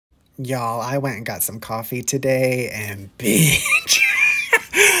Y'all, I went and got some coffee today and bitch.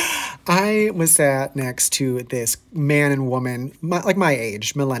 I was sat next to this man and woman, like my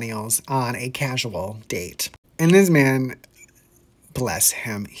age, millennials, on a casual date. And this man, bless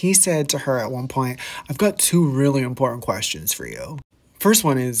him, he said to her at one point, I've got two really important questions for you. First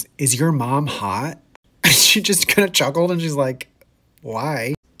one is your mom hot? And she just kind of chuckled and she's like,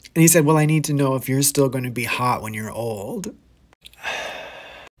 why? And he said, well, I need to know if you're still going to be hot when you're old.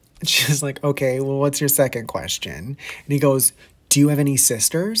 And she's like, okay, well, what's your second question? And he goes, do you have any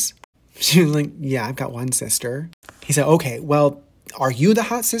sisters? She was like, yeah, I've got one sister. He said, okay, well, are you the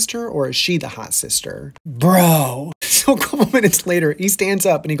hot sister or is she the hot sister? Bro. So a couple minutes later, he stands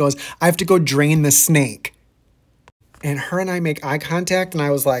up and he goes, I have to go drain the snake. And her and I make eye contact and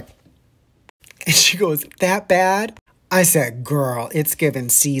I was like, and she goes, that bad? I said, girl, it's giving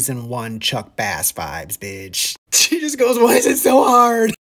season 1 Chuck Bass vibes, bitch. She just goes, why is it so hard?